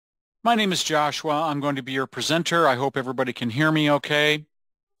My name is Joshua. I'm going to be your presenter. I hope everybody can hear me okay.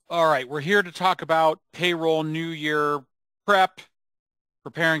 All right, we're here to talk about payroll new year prep,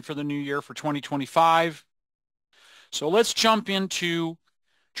 preparing for the new year for 2025. So let's jump into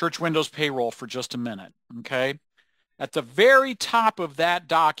Church Windows payroll for just a minute, okay? At the very top of that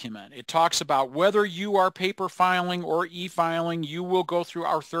document, it talks about whether you are paper filing or e-filing, you will go through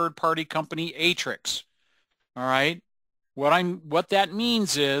our third-party company, Atrix. All right? What that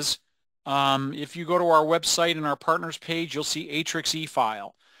means is if you go to our website and our partners page, you'll see Atrix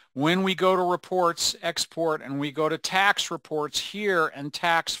e-file. When we go to reports, export, and we go to tax reports here and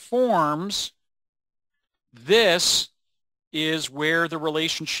tax forms, this is where the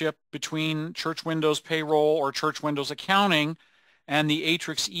relationship between Church Windows payroll or Church Windows accounting and the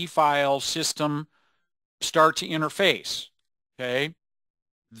Atrix e-file system start to interface. Okay.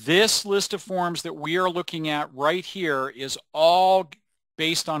 This list of forms that we are looking at right here is all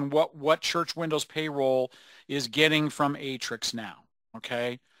based on what Church Windows payroll is getting from Atrix now.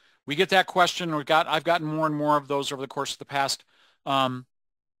 Okay. We get that question. I've gotten more and more of those over the course of the past, three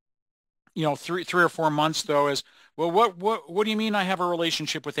or 4 months though is, well, what do you mean I have a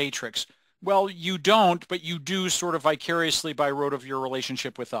relationship with Atrix? Well, you don't, but you do sort of vicariously by rote of your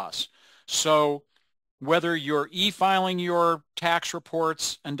relationship with us. So whether you're e-filing your tax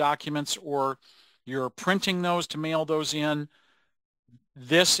reports and documents or you're printing those to mail those in,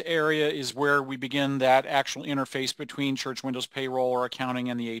 this area is where we begin that actual interface between Church Windows payroll or accounting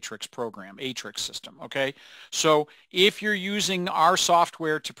and the Atrix program, Atrix system, okay? So if you're using our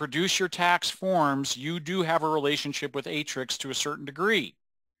software to produce your tax forms, you do have a relationship with Atrix to a certain degree,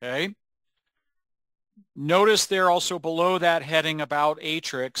 okay? Notice there also below that heading about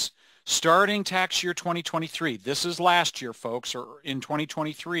Atrix, starting tax year 2023, this is last year, folks, or in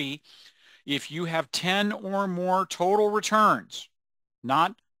 2023, if you have 10 or more total returns,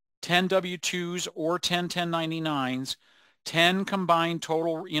 not 10 W-2s or 10 1099s, 10 combined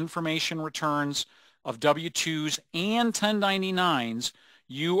total information returns of W-2s and 1099s,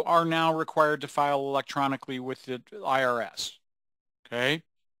 you are now required to file electronically with the IRS. Okay?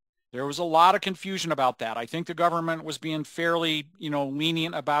 There was a lot of confusion about that. I think the government was being fairly,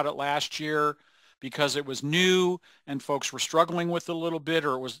 lenient about it last year because it was new and folks were struggling with it a little bit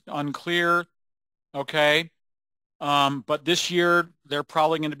or it was unclear. Okay. But this year, they're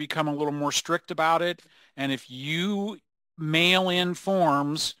probably going to become a little more strict about it. And if you mail in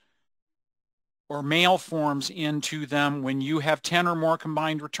forms or mail forms into them when you have 10 or more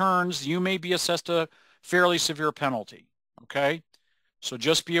combined returns, you may be assessed a fairly severe penalty. Okay? So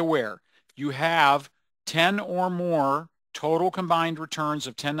just be aware. If you have 10 or more total combined returns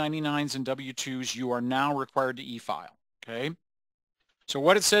of 1099s and W-2s, you are now required to e-file. Okay? So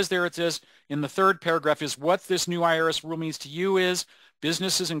what it says there, it says in the third paragraph is what this new IRS rule means to you is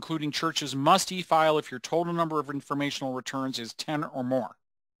businesses, including churches, must e-file if your total number of informational returns is 10 or more.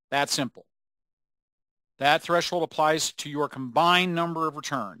 That's simple. That threshold applies to your combined number of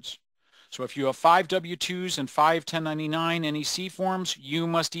returns. So if you have 5 W-2s and 5 1099 NEC forms, you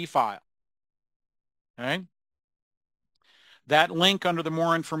must e-file. Okay? That link under the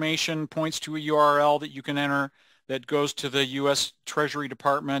more information points to a URL that you can enter that goes to the U.S. Treasury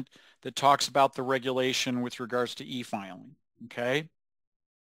Department that talks about the regulation with regards to e-filing, okay?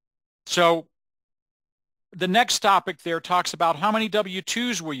 So the next topic there talks about how many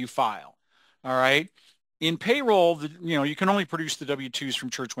W-2s will you file, all right? In payroll, you can only produce the W-2s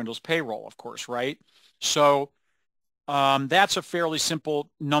from Church Windows payroll, of course, right? So that's a fairly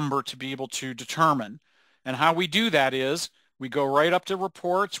simple number to be able to determine. And how we do that is we go right up to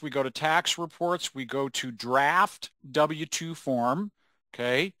reports, we go to tax reports, we go to draft W-2 form,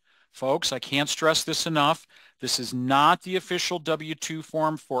 okay? Folks, I can't stress this enough. This is not the official W-2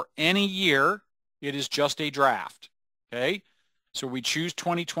 form for any year. It is just a draft, okay? So we choose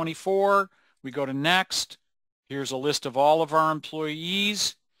 2024, we go to next. Here's a list of all of our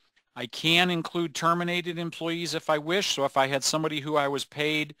employees. I can include terminated employees if I wish. So if I had somebody who I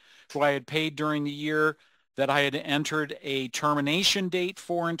had paid during the year that I had entered a termination date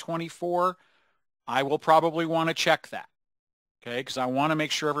for in 24, I will probably want to check that, okay? Because I want to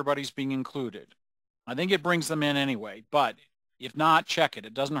make sure everybody's being included. I think it brings them in anyway, but if not, check it.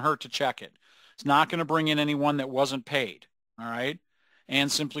 It doesn't hurt to check it. It's not going to bring in anyone that wasn't paid, all right?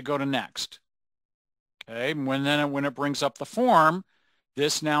 And simply go to next. Okay, when it brings up the form,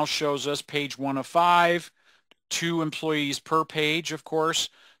 this now shows us page 1 of 5, 2 employees per page, of course.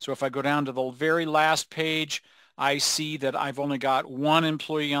 So if I go down to the very last page, I see that I've only got 1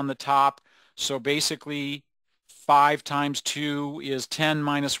 employee on the top. So basically 5 times 2 is 10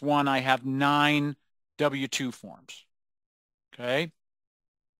 minus 1. I have 9 W-2 forms. Okay.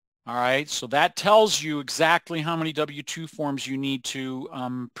 All right, so that tells you exactly how many W-2 forms you need to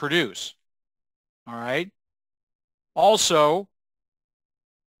produce. All right. Also,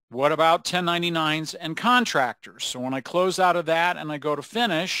 what about 1099s and contractors? So when I close out of that and I go to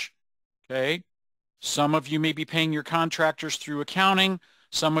finish, okay, some of you may be paying your contractors through accounting.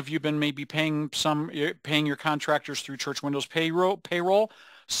 Some of you been maybe paying your contractors through ChurchWindows payroll.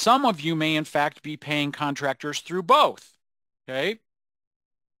 Some of you may in fact be paying contractors through both. Okay.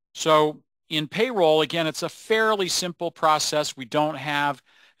 So in payroll, again, it's a fairly simple process. We don't have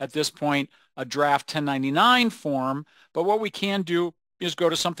at this point a draft 1099 form, but what we can do is go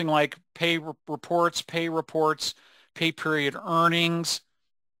to something like pay reports, pay period earnings,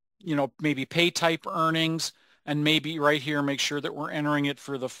 maybe pay type earnings, and maybe right here, make sure that we're entering it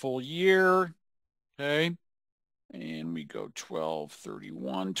for the full year. Okay. And we go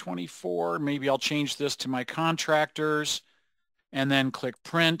 12/31/24. Maybe I'll change this to my contractors and then click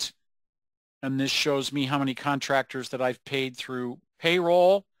print. And this shows me how many contractors that I've paid through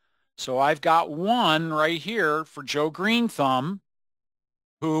payroll. So I've got one right here for Joe Greenthumb,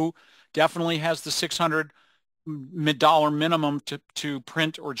 who definitely has the $600 minimum to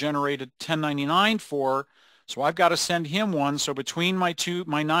print or generate a 1099 for. So I've got to send him one. So between my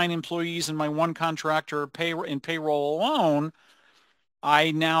 9 employees and my 1 contractor in payroll alone,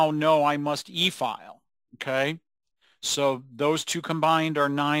 I now know I must e-file. Okay. So those 2 combined are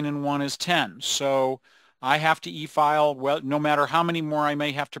 9 and 1 is 10. So I have to e-file, well, no matter how many more I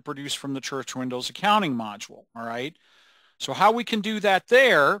may have to produce from the ChurchWindows accounting module. All right. So how we can do that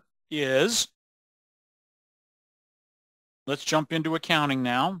there is, let's jump into accounting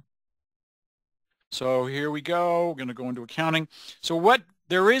now. So here we go. We're going to go into accounting. So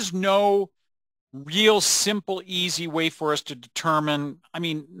there is no real simple, easy way for us to determine,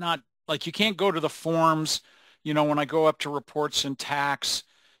 not like you can't go to the forms, when I go up to reports and tax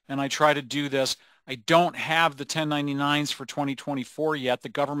and I try to do this, I don't have the 1099s for 2024 yet. The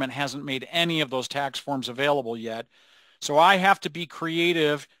government hasn't made any of those tax forms available yet. So I have to be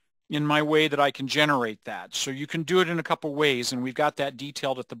creative in my way that I can generate that. So you can do it in a couple ways, and we've got that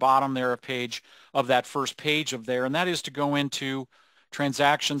detailed at the bottom there of that first page of there, and that is to go into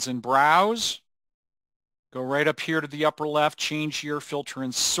transactions and browse. Go right up here to the upper left, change year, filter,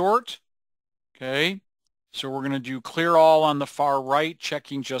 and sort. Okay. So we're going to do clear all on the far right,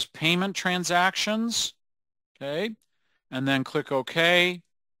 checking just payment transactions. Okay. And then click OK.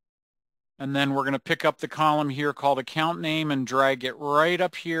 And then we're going to pick up the column here called account name and drag it right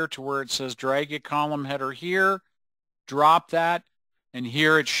up here to where it says drag it column header here. Drop that. And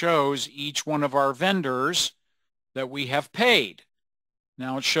here it shows each one of our vendors that we have paid.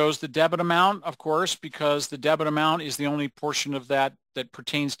 Now it shows the debit amount, of course, because the debit amount is the only portion of that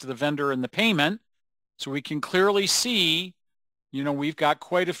pertains to the vendor and the payment. So we can clearly see, we've got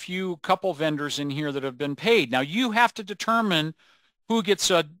quite a couple vendors in here that have been paid. Now you have to determine who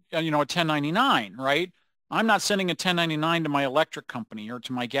gets a 1099, right? I'm not sending a 1099 to my electric company or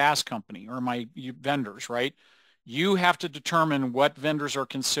to my gas company or my vendors, right? You have to determine what vendors are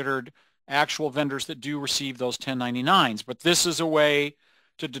considered actual vendors that do receive those 1099s. But this is a way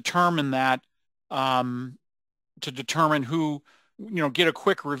to determine that, to determine who, get a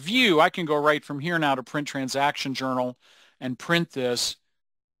quick review. I can go right from here now to print transaction journal and print this.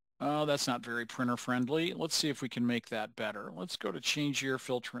 Oh, that's not very printer friendly. Let's see if we can make that better. Let's go to change year,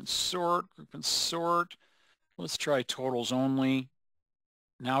 filter and sort, group and sort. Let's try totals only.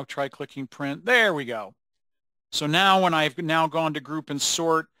 Now try clicking print. There we go. So now when I've now gone to group and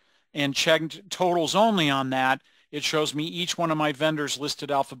sort and checked totals only on that, it shows me each one of my vendors listed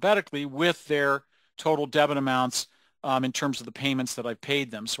alphabetically with their total debit amounts in terms of the payments that I've paid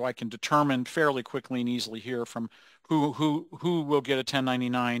them. So I can determine fairly quickly and easily here from who will get a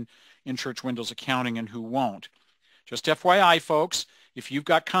 1099 in ChurchWindows accounting and who won't. Just FYI, folks, if you've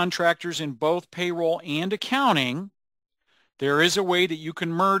got contractors in both payroll and accounting, there is a way that you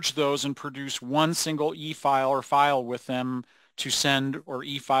can merge those and produce one single e-file or file with them to send or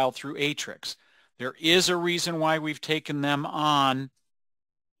e-file through Atrix. There is a reason why we've taken them on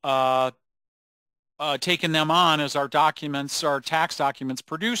as our tax documents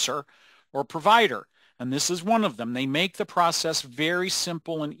producer or provider. And this is one of them. They make the process very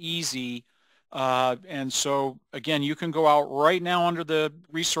simple and easy. And so, again, you can go out right now under the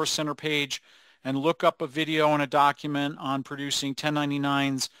Resource Center page and look up a video and a document on producing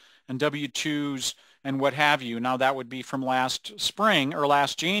 1099s and W-2s and what have you. Now, that would be from last spring or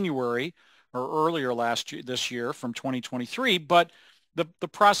last January or earlier this year from 2023, but the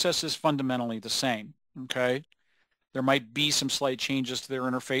process is fundamentally the same, okay? There might be some slight changes to their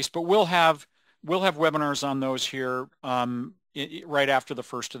interface, but we'll have webinars on those here right after the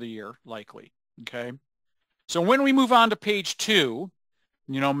first of the year, likely. Okay. So when we move on to page 2,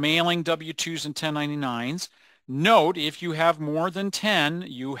 mailing W-2s and 1099s, note if you have more than 10,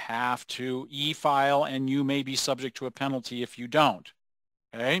 you have to e-file and you may be subject to a penalty if you don't.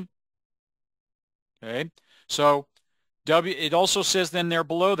 Okay. Okay. So it also says then there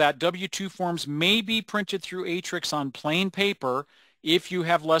below that, W-2 forms may be printed through Atrix on plain paper. If you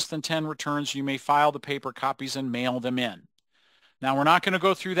have less than 10 returns, you may file the paper copies and mail them in. Now, we're not going to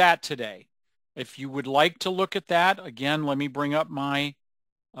go through that today. If you would like to look at that, again, let me bring up my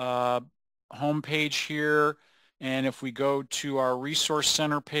home page here. And if we go to our Resource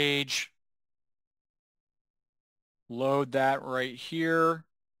Center page, load that right here.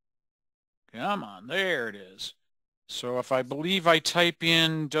 Come on, there it is. So if I believe I type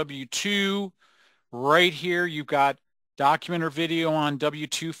in W-2, right here you've got document or video on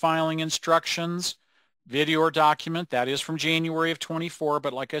W-2 filing instructions, video or document. That is from January of 24,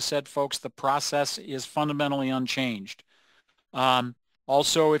 but like I said, folks, the process is fundamentally unchanged.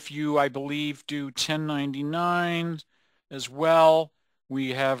 Also, if you, I believe, do 1099 as well,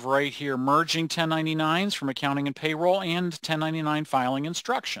 we have right here merging 1099s from accounting and payroll and 1099 filing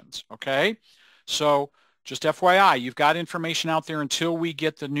instructions, okay? So just FYI, you've got information out there until we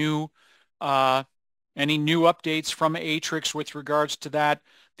get the new, any new updates from Atrix with regards to that.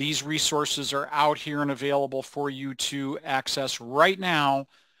 These resources are out here and available for you to access right now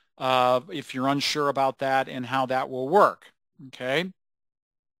if you're unsure about that and how that will work, okay?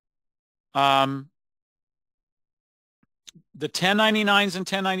 The 1099s and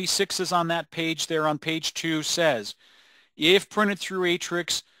 1096s on that page there on page 2 says, if printed through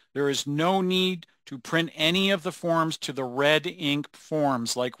Atrix, there is no need to print any of the forms to the red ink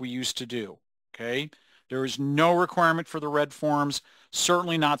forms like we used to do, okay? There is no requirement for the red forms,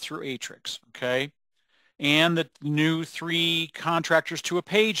 certainly not through Atrix, okay? And the new 3 contractors to a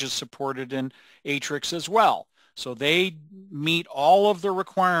page is supported in Atrix as well. So they meet all of the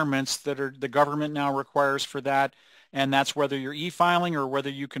requirements that the government now requires for that, and that's whether you're e-filing or whether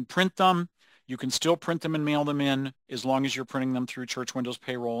you can print them. You can still print them and mail them in as long as you're printing them through ChurchWindows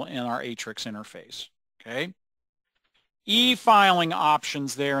Payroll and our Atrix interface, okay? E-filing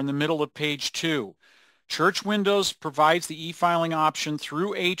options there in the middle of page 2. ChurchWindows provides the e-filing option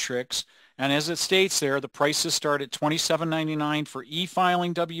through Atrix, and as it states there, the prices start at $27.99 for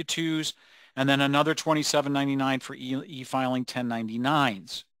e-filing W-2s and then another $27.99 for e-filing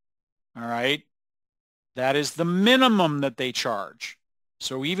 1099s. All right? That is the minimum that they charge.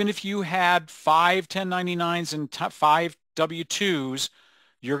 So even if you had 5 1099s and 5 W-2s,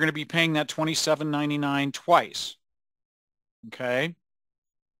 you're going to be paying that $27.99 twice. Okay?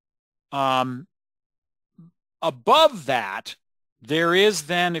 Above that, there is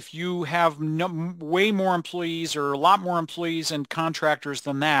then, if you have way more employees or a lot more employees and contractors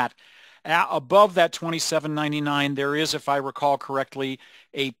than that, above that $27.99, there is, if I recall correctly,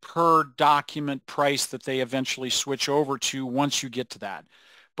 a per document price that they eventually switch over to once you get to that.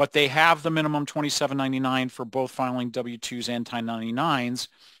 But they have the minimum $27.99 for both filing W-2s and 1099s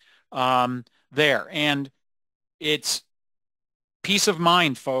there. And it's peace of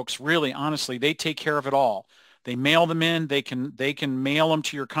mind, folks. Really, honestly, they take care of it all. They mail them in. They can mail them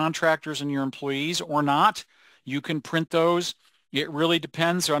to your contractors and your employees or not. You can print those. It really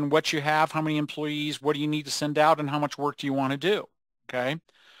depends on what you have, how many employees, what do you need to send out, and how much work do you want to do, okay?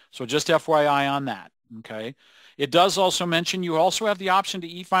 So just FYI on that, okay? It does also mention you also have the option to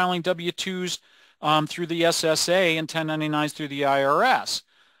e-filing W-2s through the SSA and 1099s through the IRS,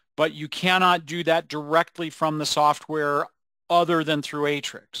 but you cannot do that directly from the software other than through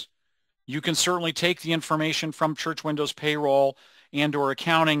Atrix. You can certainly take the information from ChurchWindows Payroll and or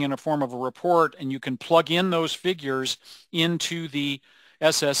accounting in a form of a report, and you can plug in those figures into the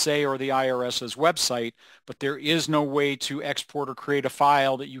SSA or the IRS's website, but there is no way to export or create a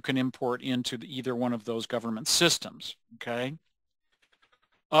file that you can import into either one of those government systems, okay?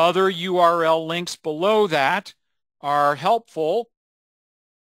 Other URL links below that are helpful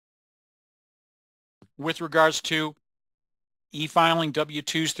with regards to e-filing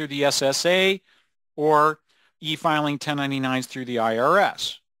W-2s through the SSA or e-filing 1099s through the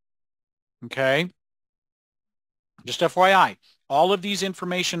IRS, okay? Just FYI, all of these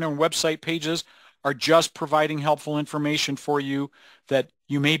information and website pages are just providing helpful information for you that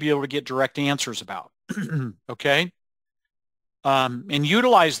you may be able to get direct answers about, okay? And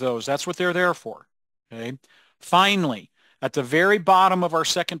utilize those. That's what they're there for, okay? Finally, at the very bottom of our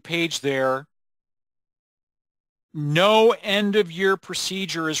second page there, no end-of-year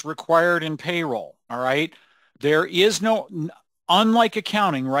procedure is required in payroll, all right? There is no, unlike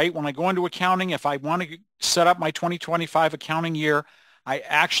accounting, right? When I go into accounting, if I want to set up my 2025 accounting year, I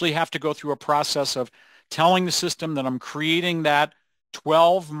actually have to go through a process of telling the system that I'm creating that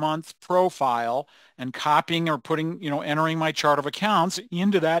 12-month profile and copying or putting, entering my chart of accounts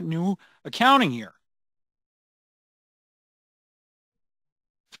into that new accounting year.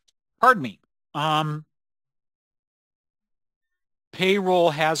 Pardon me.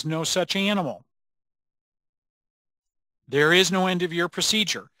 Payroll has no such animal. There is no end of year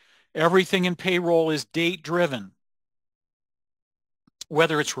procedure. Everything in payroll is date driven,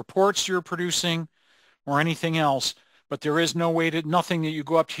 whether it's reports you're producing or anything else, but there is no way to, nothing that you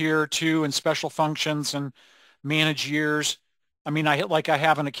go up here to in special functions and manage years. I mean, I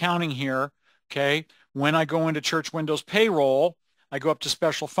have an accounting here, okay? When I go into ChurchWindows Payroll, I go up to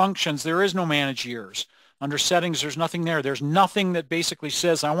special functions. There is no manage years. Under settings, there's nothing there. There's nothing that basically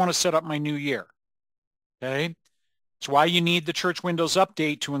says, I want to set up my new year, okay? That's why you need the ChurchWindows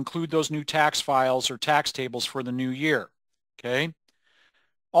update to include those new tax files or tax tables for the new year, okay?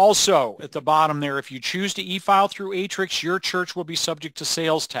 Also, at the bottom there, if you choose to e-file through Atrix, your church will be subject to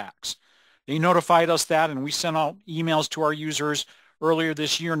sales tax. They notified us that, and we sent out emails to our users earlier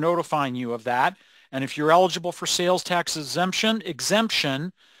this year notifying you of that. And if you're eligible for sales tax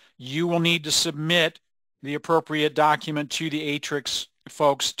exemption, you will need to submit the appropriate document to the Atrix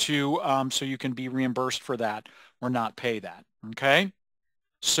folks to so you can be reimbursed for that or not pay that. Okay?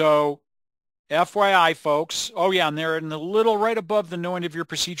 So FYI, folks. Oh, yeah, and they're in the little right above the no end of year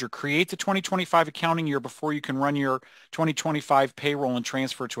procedure. Create the 2025 accounting year before you can run your 2025 payroll and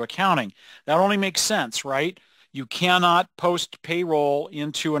transfer to accounting. That only makes sense, right? You cannot post payroll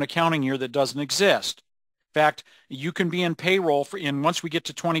into an accounting year that doesn't exist. In fact, you can be in payroll once we get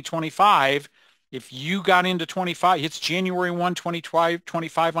to 2025, if you got into 25, it's January 1,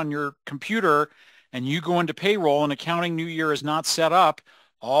 2025 on your computer, and you go into payroll and accounting new year is not set up,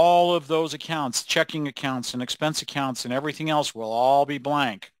 all of those accounts, checking accounts and expense accounts and everything else will all be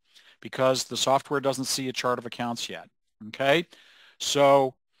blank because the software doesn't see a chart of accounts yet. Okay?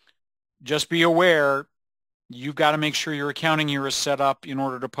 So just be aware, you've got to make sure your accounting year is set up in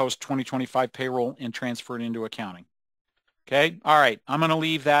order to post 2025 payroll and transfer it into accounting. Okay? All right. I'm going to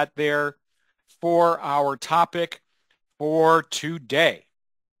leave that there for our topic for today.